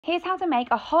Here's how to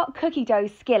make a hot cookie dough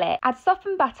skillet. Add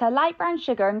softened butter, light brown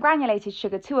sugar and granulated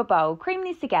sugar to a bowl. Cream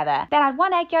these together. Then add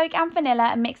 1 egg yolk and vanilla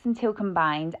and mix until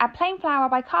combined. Add plain flour,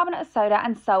 bicarbonate of soda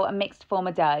and salt and mix to form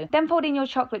a dough. Then fold in your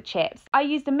chocolate chips. I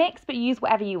used a mix but use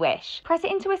whatever you wish. Press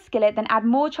it into a skillet, then add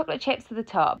more chocolate chips to the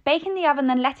top. Bake in the oven,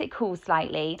 then let it cool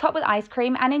slightly. Top with ice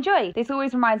cream and enjoy. This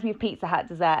always reminds me of Pizza Hut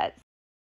desserts.